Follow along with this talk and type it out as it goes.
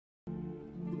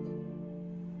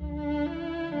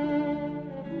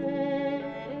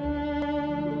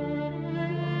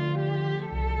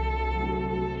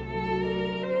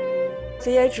At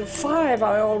the age of 5,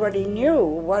 I already knew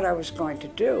what I was going to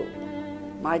do.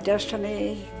 My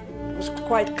destiny was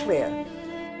quite clear.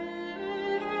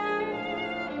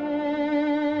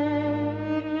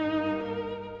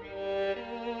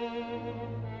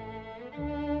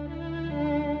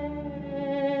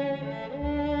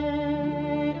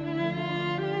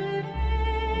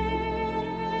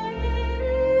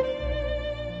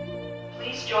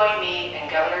 Please join me and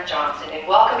Governor Johnson in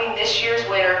welcoming this year's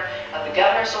winner of the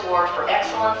Governor's Award for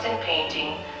Excellence in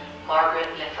Painting, Margaret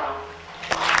Lefranc.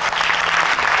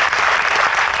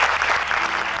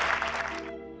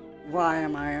 Why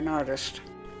am I an artist?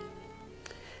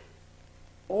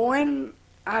 When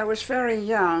I was very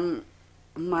young,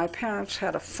 my parents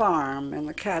had a farm in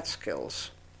the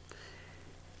Catskills.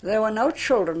 There were no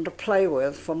children to play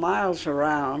with for miles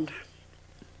around,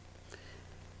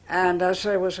 and as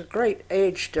there was a great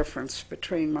age difference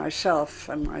between myself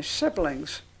and my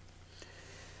siblings,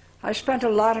 I spent a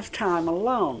lot of time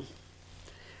alone.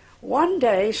 One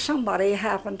day, somebody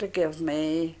happened to give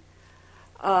me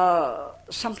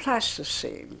some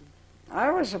plasticine.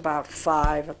 I was about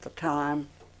 5 at the time.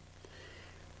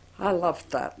 I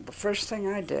loved that. The first thing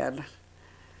I did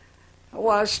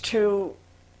was to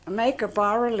make a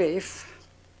bas-relief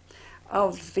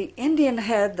of the Indian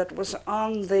head that was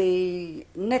on the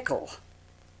nickel.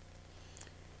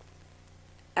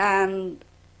 And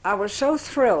I was so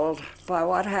thrilled by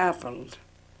what happened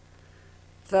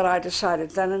that I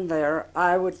decided then and there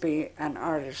I would be an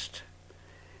artist.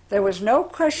 There was no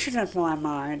question in my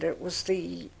mind. It was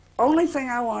the only thing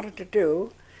I wanted to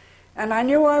do, and I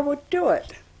knew I would do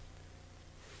it.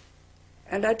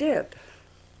 And I did.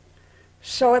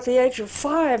 So at the age of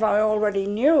 5, I already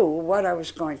knew what I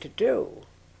was going to do.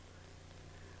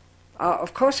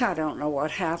 Of course, I don't know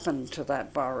what happened to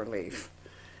that bas-relief.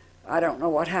 I don't know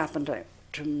what happened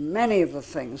to many of the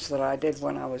things that I did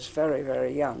when I was very,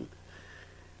 very young.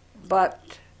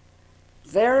 But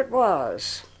there it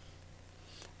was.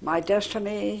 My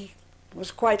destiny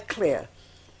was quite clear.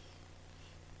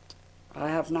 I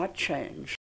have not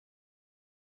changed.